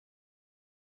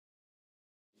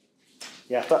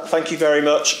Yeah, thank you very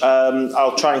much.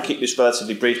 I'll try and keep this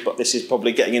relatively brief, but this is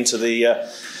probably getting into the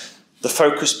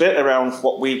focus bit around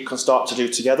what we can start to do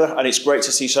together. And it's great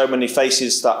to see so many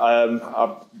faces that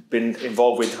I've been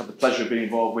involved with, have the pleasure of being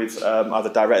involved with, either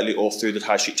directly or through the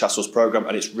High Street Task Force programme.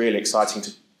 And it's really exciting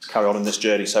to carry on in this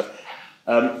journey. So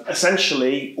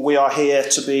essentially, we are here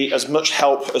to be as much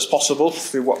help as possible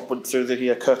through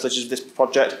the curtilages of this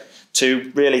project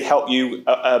to really help you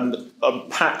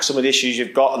unpack some of the issues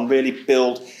you've got and really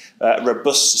build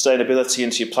robust sustainability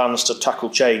into your plans to tackle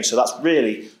change. So that's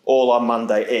really all our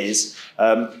mandate is.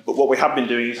 But what we have been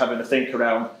doing is having a think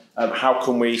around how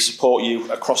can we support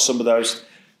you across some of those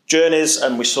journeys.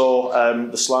 And we saw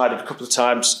the slide a couple of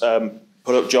times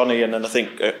put up Johnny, and then I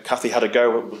think Kathy had a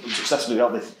go successfully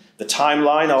about the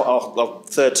timeline, our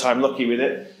third time lucky with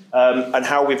it, and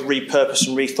how we've repurposed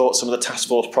and rethought some of the task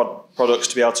force products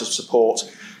to be able to support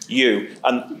you.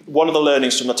 And one of the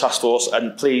learnings from the task force,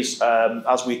 and please,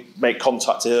 as we make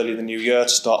contact early in the new year to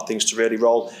start things to really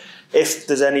roll, if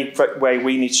there's any way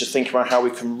we need to think about how we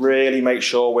can really make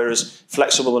sure we're as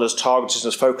flexible and as targeted and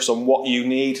as focused on what you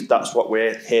need, that's what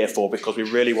we're here for, because we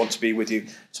really want to be with you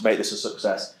to make this a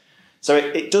success. So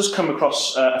it does come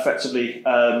across effectively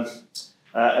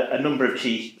a number of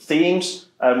key themes,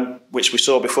 which we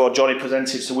saw before Johnny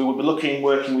presented. So we will be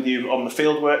working with you on the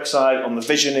fieldwork side, on the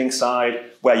visioning side,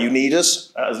 where you need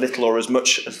us, as little or as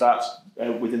much as that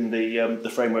within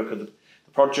the framework of the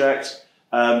project,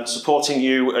 supporting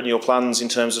you and your plans in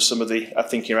terms of some of the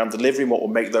thinking around delivery and what will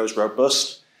make those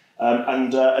robust,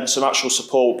 and some actual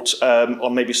support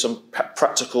on maybe some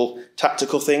practical,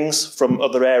 tactical things from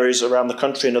other areas around the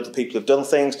country and other people who've done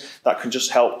things that can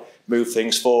just help move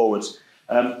things forward.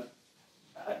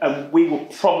 And we will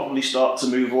probably start to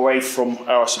move away from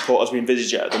our support as we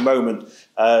envisage it at the moment,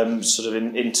 sort of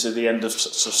into the end of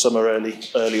summer,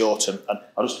 early autumn. And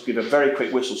I'll just give a very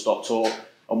quick whistle-stop tour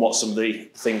on what some of the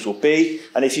things will be.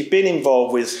 And if you've been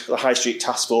involved with the High Street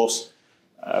Task Force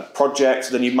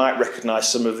project, then you might recognise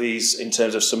some of these in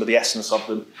terms of some of the essence of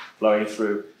them flowing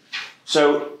through.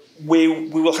 So we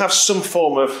will have some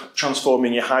form of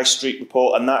transforming your High Street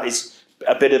report, and that is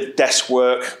a bit of desk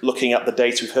work, looking at the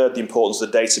data. We've heard the importance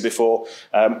of the data before.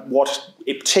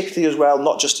 Particularly as well,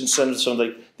 not just in terms of some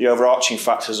of the overarching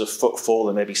factors of footfall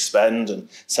and maybe spend and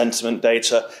sentiment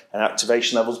data and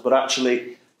activation levels, but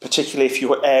actually, particularly if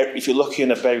you're looking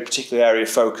in a very particular area of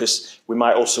focus, we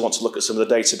might also want to look at some of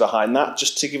the data behind that,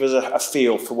 just to give us a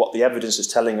feel for what the evidence is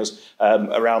telling us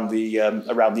around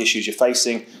the issues you're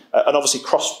facing, and obviously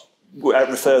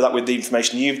refer that with the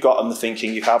information you've got and the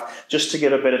thinking you have, just to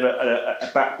give a bit of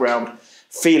a background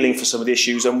feeling for some of the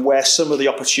issues and where some of the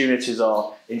opportunities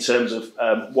are in terms of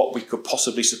what we could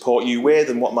possibly support you with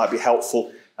and what might be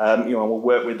helpful. And we'll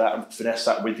work with that and finesse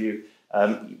that with you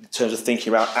in terms of thinking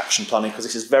about action planning, because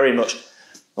this is very much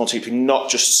not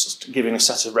just giving a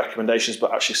set of recommendations,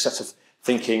 but actually a set of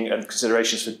thinking and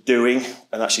considerations for doing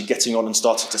and actually getting on and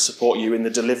starting to support you in the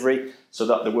delivery, so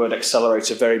that the word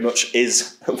accelerator very much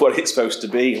is what it's supposed to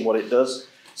be and what it does.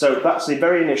 So that's the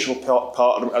very initial part.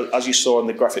 As you saw in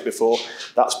the graphic before,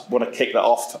 that's want to kick that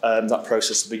off, that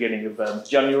process at the beginning of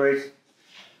January.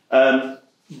 One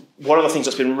of the things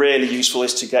that's been really useful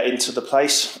is to get into the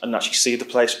place and actually see the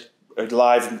place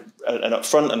live and up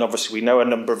front. And obviously we know a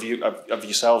number of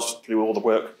yourselves through all the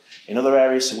work in other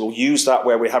areas, so we'll use that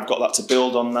where we have got that to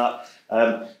build on that,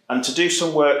 and to do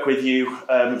some work with you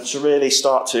to really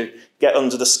start to get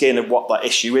under the skin of what that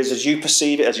issue is as you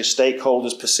perceive it, as your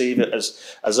stakeholders perceive it,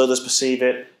 as others perceive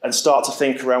it, and start to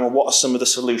think around, well, what are some of the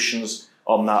solutions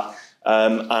on that,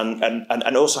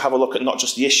 and also have a look at not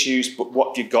just the issues, but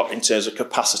what you've got in terms of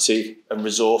capacity and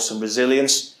resource and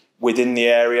resilience within the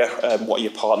area, what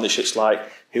your partnerships like,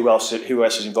 who else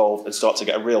is involved, and start to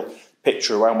get a real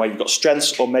picture around where you've got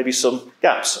strengths or maybe some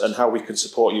gaps and how we can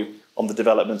support you on the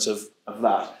development of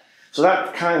that. So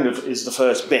that kind of is the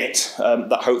first bit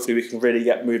that hopefully we can really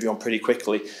get moving on pretty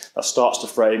quickly. That starts to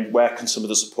frame where can some of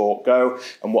the support go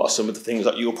and what are some of the things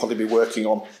that you'll probably be working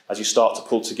on as you start to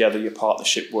pull together your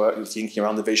partnership work, your thinking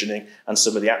around the visioning and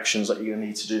some of the actions that you're going to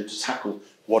need to do to tackle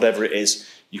whatever it is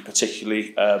you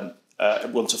particularly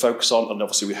want to focus on. And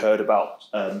obviously we heard about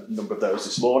a number of those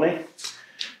this morning.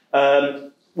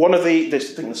 One of I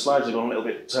think the slides have gone a little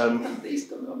bit,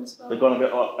 they've gone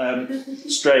a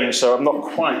bit strange, so I'm not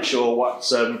quite sure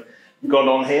what's gone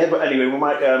on here, but anyway, we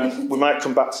might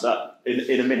come back to that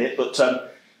in a minute, but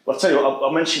I'll tell you what,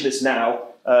 I'll mention this now.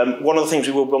 One of the things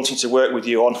we were wanting to work with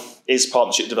you on is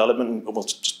partnership development, and we'll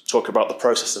talk about the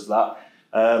process of that.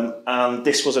 And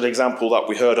this was an example that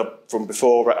we heard from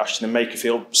before at Ashton and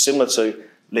Makerfield, similar to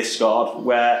Liskeard,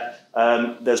 where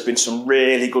there's been some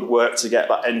really good work to get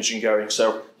that engine going.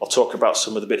 So I'll talk about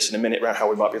some of the bits in a minute around how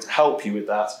we might be able to help you with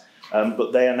that.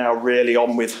 But they are now really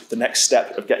on with the next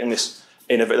step of getting this,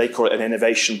 they call it an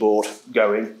innovation board,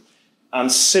 going.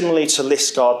 And similarly to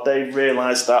Liskeard, they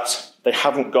realised that they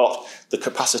haven't got the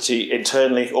capacity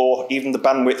internally or even the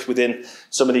bandwidth within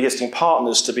some of the existing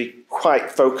partners to be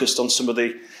quite focused on some of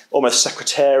the almost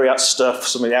secretariat stuff,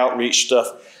 some of the outreach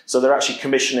stuff. So they're actually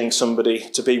commissioning somebody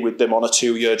to be with them on a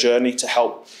 2-year journey to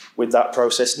help with that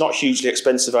process. Not hugely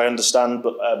expensive, I understand,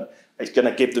 but it's going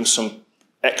to give them some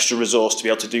extra resource to be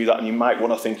able to do that. And you might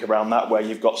want to think around that where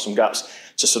you've got some gaps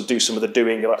to sort of do some of the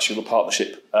doing of actually the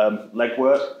partnership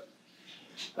legwork.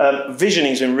 Visioning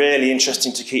has been really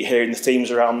interesting to keep hearing the themes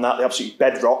around that. The absolute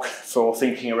bedrock for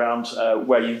thinking around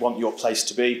where you want your place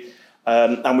to be.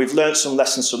 And we've learned some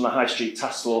lessons from the High Street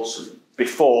Task Force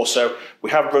before. So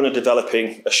we have run a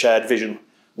developing a shared vision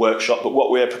workshop, but what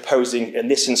we're proposing in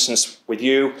this instance with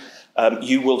you,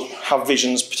 you will have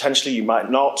visions potentially, you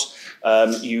might not.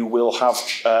 You will have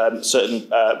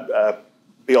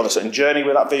be on a certain journey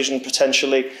with that vision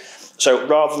potentially. So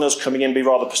rather than us coming in be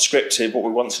rather prescriptive, what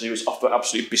we want to do is offer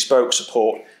absolutely bespoke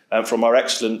support from our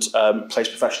excellent place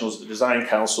professionals at the Design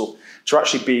Council to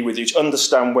actually be with you, to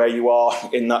understand where you are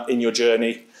in your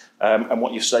journey and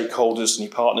what your stakeholders and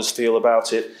your partners feel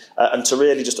about it, and to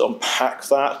really just unpack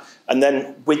that. And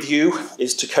then with you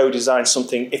is to co-design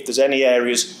something if there's any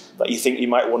areas that you think you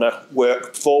might want to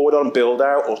work forward on, build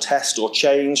out or test or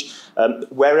change.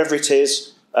 Wherever it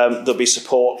is, there'll be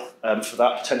support for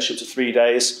that, potentially up to 3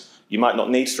 days. You might not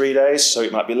need 3 days, so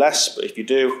it might be less, but if you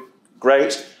do,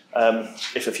 great.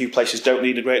 If a few places don't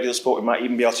need a great deal of support, we might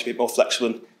even be able to be more flexible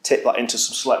and tip that into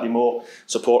some slightly more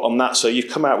support on that. So you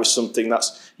come out with something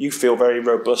that's you feel very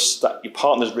robust, that your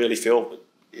partners really feel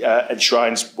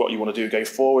enshrines what you want to do going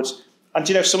forwards. And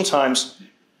you know, sometimes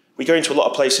we go into a lot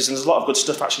of places and there's a lot of good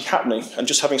stuff actually happening, and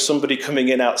just having somebody coming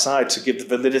in outside to give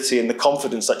the validity and the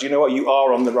confidence that, you know what, you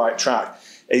are on the right track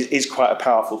is quite a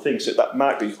powerful thing. So that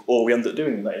might be all we end up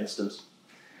doing in that instance.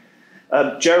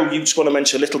 Joe, you just want to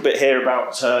mention a little bit here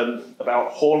about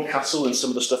Horncastle and some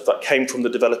of the stuff that came from the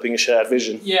developing a shared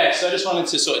vision. Yeah, so I just wanted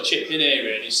to sort of chip in here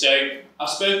really. So I've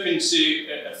spoken to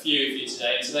a few of you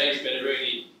today, and today's been a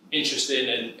really interesting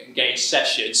and engaged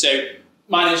session. So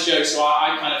my name's Joe, so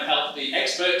I kind of help the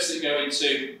experts that go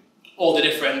into all the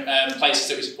different places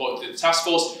that we support through the task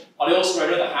force. I also wear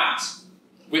another hat,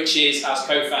 which is as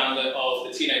co-founder of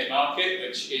the Teenage Market,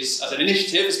 which is, as an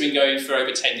initiative, has been going for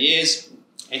over 10 years.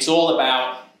 It's all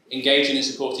about engaging and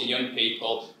supporting young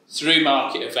people through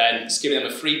market events, giving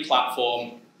them a free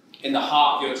platform in the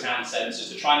heart of your town centres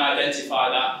to try and identify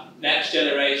that next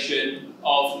generation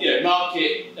of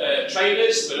market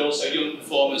traders, but also young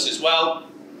performers as well,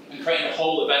 and creating a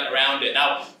whole event around it.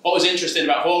 Now, what was interesting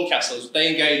about Horncastle is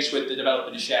they engaged with the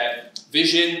Developing a Shared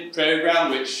Vision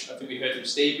programme, which I think we heard from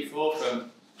Steve before,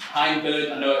 from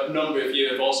Heinberg. I know a number of you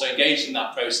have also engaged in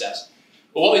that process.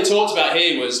 But what they talked about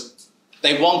here was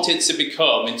they wanted to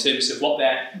become, in terms of what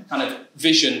their kind of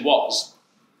vision was,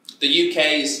 the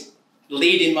UK's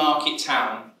leading market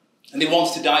town, and they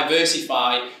wanted to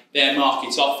diversify their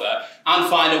market offer and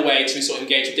find a way to sort of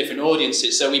engage with different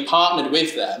audiences. So we partnered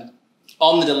with them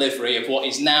on the delivery of what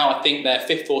is now, I think, their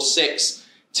 5th or 6th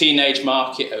Teenage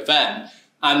Market event.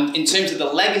 And in terms of the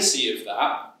legacy of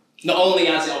that, not only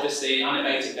has it obviously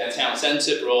animated their town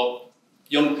centre, brought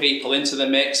young people into the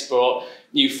mix, brought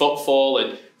new footfall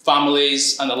and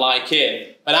families and the like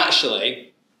in, but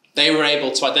actually they were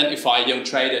able to identify a young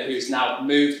trader who's now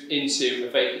moved into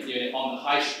a vacant unit on the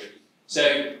high street.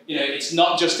 So, it's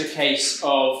not just a case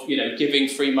of, giving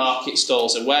free market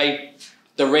stalls away.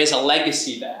 There is a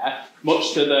legacy there,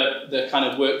 much to the kind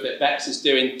of work that Bex is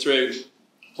doing through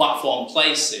Platform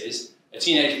Places. A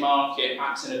Teenage Market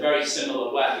acts in a very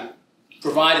similar way,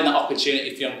 providing that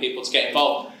opportunity for young people to get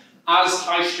involved. As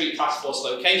High Street Task Force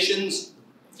locations,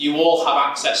 you all have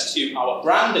access to our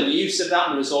brand and the use of that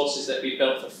and the resources that we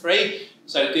built for free.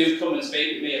 So do come and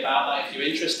speak with me about that if you're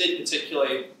interested,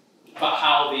 particularly about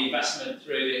how the investment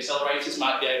through the accelerators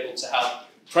might be able to help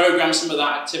program some of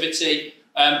that activity.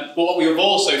 But what we have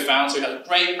also found, so we had a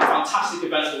great, fantastic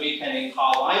event at the weekend in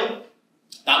Carlisle.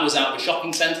 That was out of a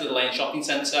shopping centre, the Lane Shopping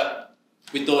Centre.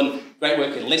 We've done great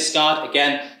work in Liskeard,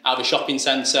 again, out of a shopping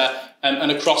centre,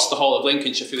 and across the whole of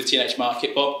Lincolnshire through the Teenage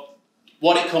Market. But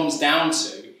what it comes down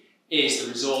to is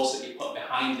the resource that you put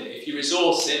behind it. If you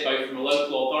resource it, both from a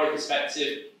local authority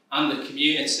perspective and the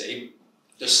community,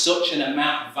 there's such an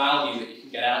amount of value that you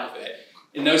can get out of it.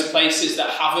 In those places that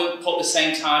haven't put the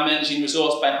same time, energy and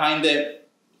resource behind it,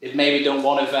 they've maybe done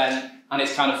one event and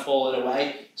it's kind of fallen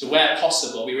away. So where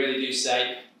possible, we really do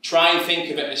say, try and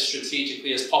think of it as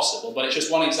strategically as possible, but it's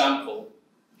just one example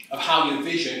of how your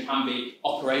vision can be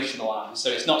operationalised. So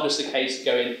it's not just a case of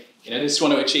going, this is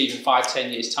what I want to achieve in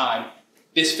 5-10 years' time.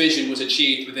 This vision was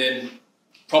achieved within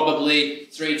probably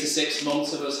 3 to 6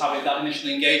 months of us having that initial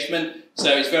engagement.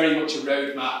 So it's very much a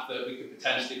roadmap that we could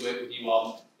potentially work with you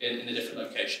on in the different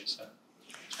locations. So,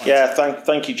 yeah,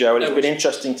 thank you, Joe. And it's been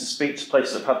interesting to speak to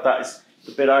places that have had that. Is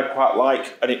the bit I quite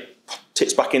like, and it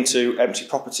tips back into empty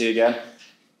property again,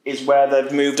 is where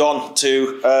they've moved on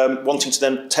to wanting to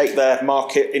then take their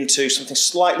market into something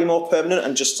slightly more permanent,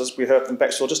 and just as we heard from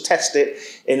Bexwell, just test it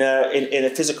in a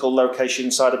physical location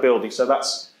inside a building. So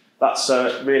that's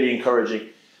really encouraging.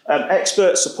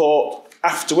 Expert support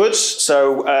afterwards.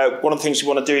 So one of the things you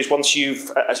want to do is once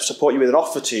you've support you with an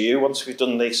offer to you, once we've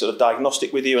done the sort of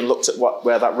diagnostic with you and looked at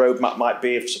where that roadmap might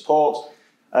be of support,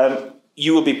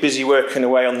 you will be busy working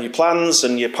away on your plans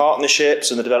and your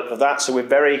partnerships and the development of that. So we're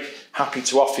very happy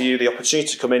to offer you the opportunity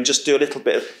to come in, just do a little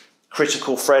bit of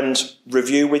critical friend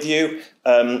review with you.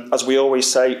 As we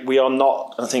always say, we are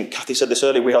not, and I think Kathy said this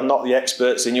earlier, we are not the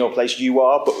experts in your place, you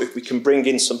are, but if we can bring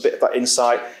in some bit of that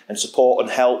insight and support and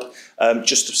help,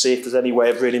 just to see if there's any way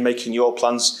of really making your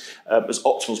plans as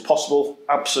optimal as possible,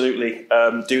 absolutely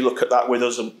do look at that with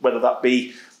us, and whether that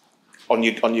be on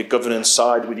your governance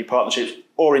side with your partnerships,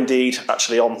 or indeed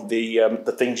actually on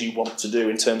the things you want to do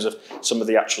in terms of some of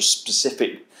the actual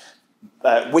specific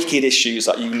wicked issues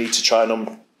that you need to try and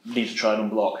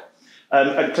unblock.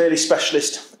 And clearly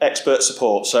specialist expert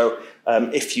support. So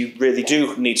if you really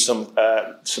do need some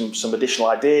additional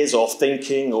ideas or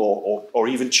thinking or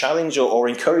even challenge or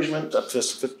encouragement for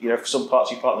some parts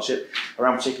of your partnership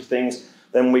around particular things,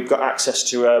 then we've got access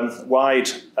to a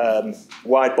wide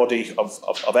body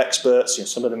of experts.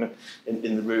 Some of them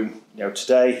in the room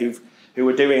today who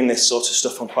are doing this sort of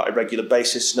stuff on quite a regular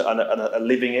basis and are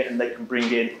living it, and they can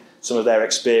bring in some of their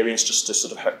experience just to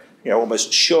sort of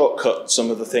almost shortcut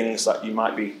some of the things that you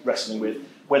might be wrestling with,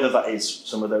 whether that is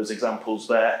some of those examples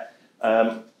there,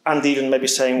 and even maybe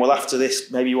saying, well, after this,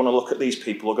 maybe you want to look at these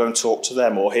people or go and talk to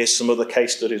them, or here's some other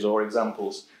case studies or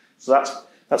examples. So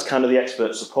that's kind of the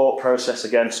expert support process,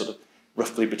 again, sort of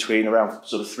roughly between around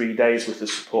sort of 3 days with the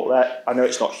support there. I know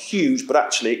it's not huge, but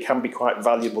actually it can be quite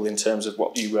valuable in terms of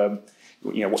what you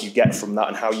what you get from that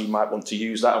and how you might want to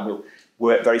use that, and we'll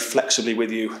work very flexibly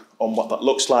with you on what that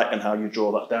looks like and how you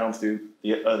draw that down through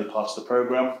the early parts of the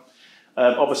programme.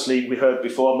 Obviously, we heard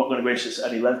before, I'm not going to go into this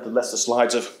at any length unless the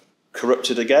slides have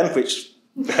corrupted again, which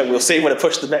we'll see when I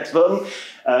push the next button.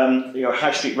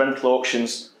 High street rental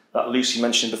auctions that Lucy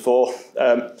mentioned before.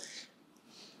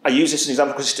 I use this as an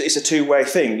example because it's a two-way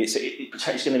thing. It's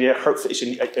going to be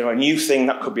a new thing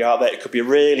that could be out there. It could be a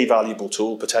really valuable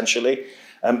tool potentially.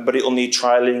 But it'll need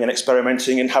trialling and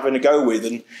experimenting and having a go with,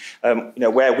 and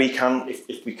where we can,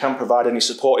 if we can provide any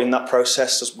support in that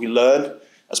process as we learn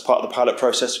as part of the pilot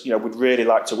process, we'd really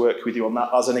like to work with you on that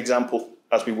as an example,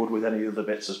 as we would with any other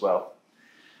bits as well.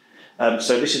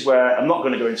 So this is where I'm not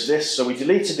going to go into this. So we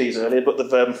deleted these earlier, but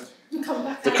they've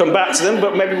come back to them.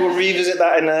 But maybe we'll revisit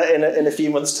that in a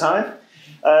few months' time.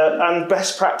 And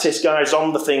best practice, guys,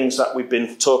 on the things that we've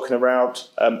been talking about.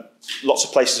 Lots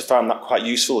of places have found that quite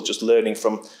useful, just learning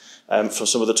from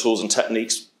some of the tools and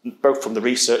techniques, both from the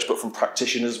research but from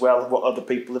practitioners as well, what other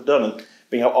people have done, and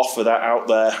being able to offer that out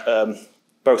there,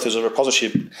 both as a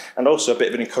repository and also a bit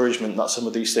of an encouragement that some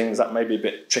of these things that may be a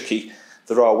bit tricky,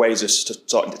 there are ways of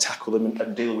starting to tackle them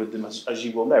and deal with them, as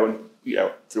you will know.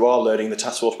 And through our learning, the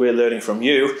task force, we're learning from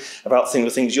you about the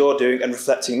things you're doing and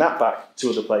reflecting that back to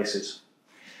other places.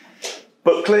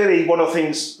 But clearly, one of the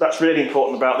things that's really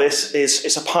important about this is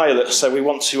it's a pilot, so we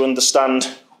want to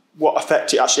understand what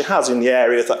effect it actually has in the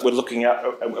area that we're looking at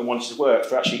and wanting to work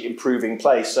for actually improving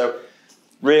place. So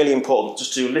really important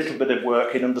just to do a little bit of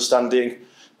work in understanding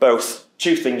both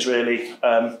two things really,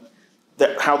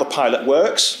 how the pilot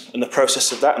works and the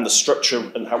process of that and the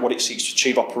structure and what it seeks to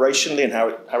achieve operationally and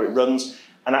how it runs,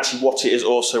 and actually what it is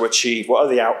also achieved. What are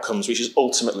the outcomes, which is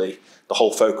ultimately the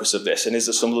whole focus of this, and is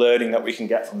there some learning that we can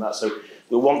get from that? So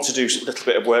we'll want to do a little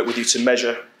bit of work with you to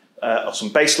measure some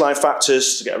baseline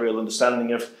factors to get a real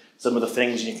understanding of some of the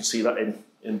things, and you can see that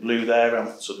in blue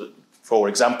there, sort of, for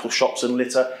example, shops and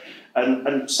litter,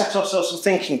 and set ourselves some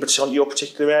thinking on your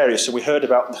particular area. So we heard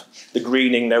about the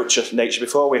greening nature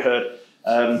before, we heard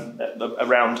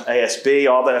around ASB.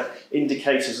 Are there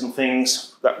indicators and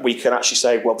things that we can actually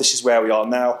say, well, this is where we are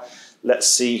now, let's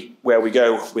see where we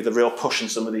go with a real push on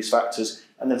some of these factors,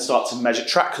 and then start to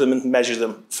track them and measure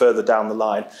them further down the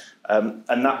line. And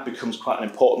that becomes quite an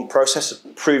important process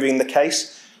of proving the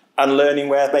case and learning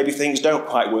where maybe things don't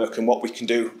quite work and what we can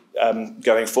do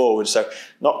going forward. So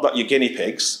not that you're guinea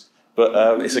pigs,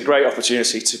 But it's a great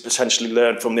opportunity to potentially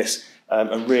learn from this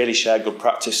and really share good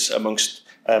practice amongst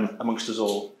us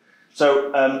all.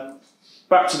 So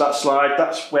back to that slide,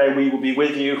 that's where we will be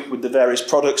with you with the various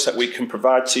products that we can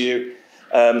provide to you,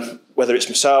 whether it's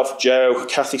myself, Joe,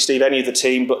 Kathy, Steve, any of the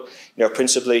team, but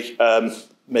principally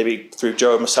maybe through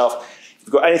Joe and myself. If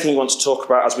you've got anything you want to talk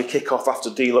about as we kick off after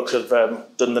D-Look have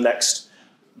done the next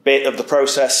bit of the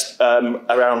process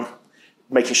around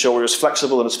making sure we're as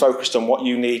flexible and as focused on what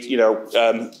you need,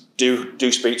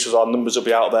 do speak to us. Our numbers will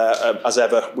be out there as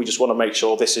ever. We just want to make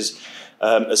sure this is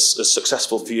as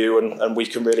successful for you and we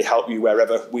can really help you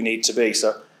wherever we need to be.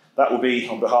 So that will be,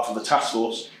 on behalf of the task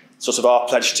force, sort of our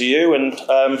pledge to you. And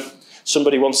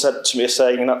somebody once said to me a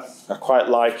saying that I quite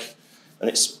like, and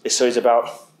it's always about,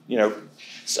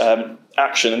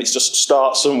 action, and it's just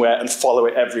start somewhere and follow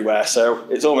it everywhere. So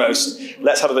it's almost,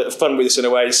 let's have a bit of fun with this in a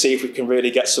way and see if we can really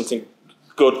get something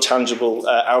good, tangible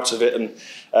out of it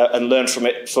and learn from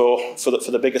it for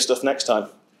the bigger stuff next time.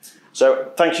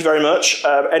 So thank you very much.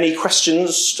 Any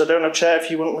questions? I don't know, Chair, if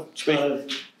you want to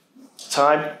be...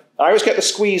 Time? I always get the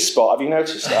squeeze spot. Have you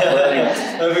noticed that?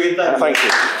 Anyway, thank you.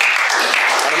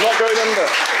 And I'm not going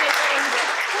under.